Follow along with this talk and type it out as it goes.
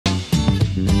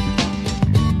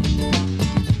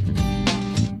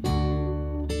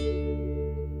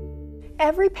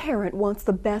Every parent wants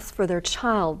the best for their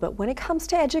child, but when it comes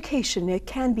to education, it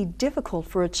can be difficult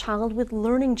for a child with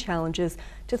learning challenges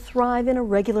to thrive in a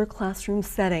regular classroom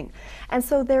setting. And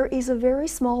so there is a very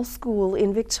small school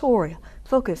in Victoria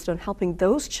focused on helping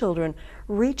those children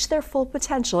reach their full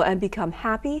potential and become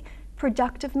happy,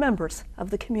 productive members of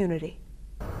the community.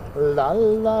 La,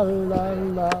 la, la,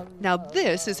 la. Now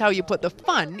this is how you put the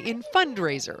fun in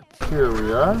fundraiser. Here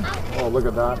we are. Oh, look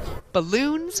at that.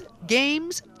 Balloons,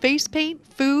 games, face paint,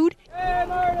 food,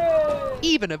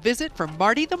 even a visit from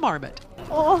Marty the Marmot.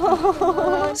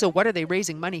 Oh. So what are they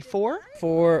raising money for?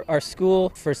 For our school,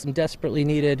 for some desperately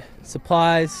needed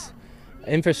supplies,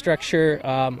 infrastructure,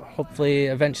 hopefully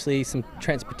eventually some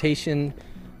transportation,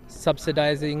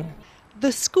 subsidizing.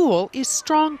 The school is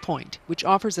Strong Point, which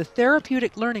offers a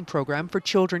therapeutic learning program for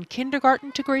children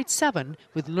kindergarten to grade 7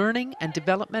 with learning and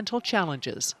developmental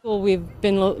challenges. Well, we've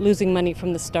been losing money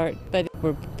from the start, but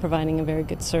we're providing a very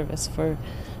good service for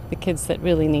the kids that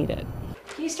really need it.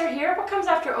 Can you start here? What comes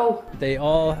after O? They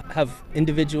all have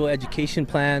individual education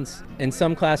plans. In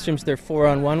some classrooms they're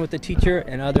 4-on-1 with the teacher,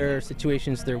 in other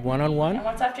situations they're 1-on-1. And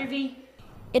what's after V?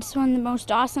 It's one of the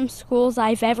most awesome schools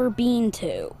I've ever been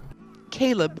to.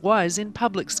 Caleb was in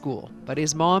public school, but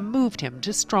his mom moved him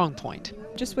to Strong Point.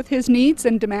 Just with his needs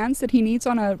and demands that he needs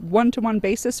on a one-to-one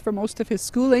basis for most of his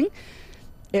schooling,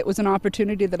 it was an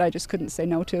opportunity that I just couldn't say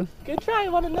no to. Good try.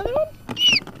 Want another one?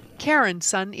 Karen's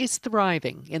son is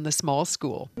thriving in the small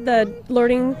school. The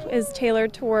learning is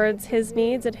tailored towards his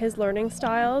needs and his learning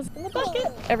styles. In the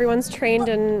bucket. Everyone's trained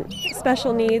in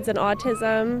special needs and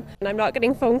autism, and I'm not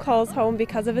getting phone calls home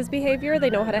because of his behavior.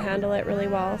 They know how to handle it really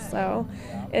well, so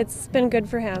it's been good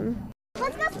for him.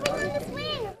 Let's go swing on the swing!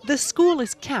 The school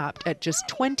is capped at just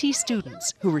 20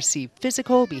 students who receive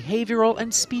physical, behavioral,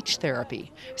 and speech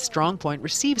therapy. Strong Point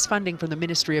receives funding from the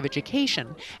Ministry of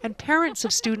Education, and parents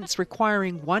of students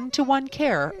requiring one-to-one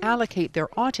care allocate their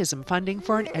autism funding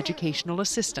for an educational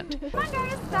assistant. Come on,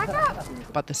 guys, back up!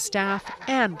 But the staff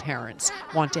and parents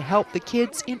want to help the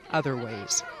kids in other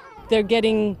ways. They're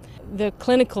getting the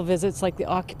clinical visits like the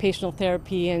occupational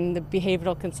therapy and the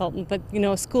behavioral consultant, but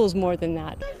school is more than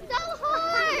that. It's so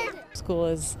hard! School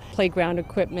is playground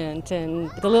equipment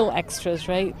and the little extras,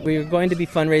 right? We're going to be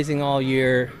fundraising all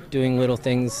year, doing little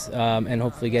things, and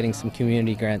hopefully getting some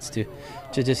community grants to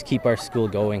just keep our school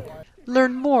going.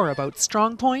 Learn more about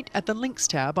Strong Point at the links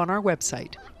tab on our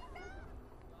website.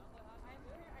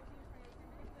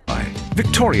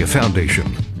 Victoria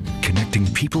Foundation, connecting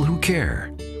people who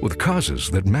care with causes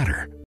that matter.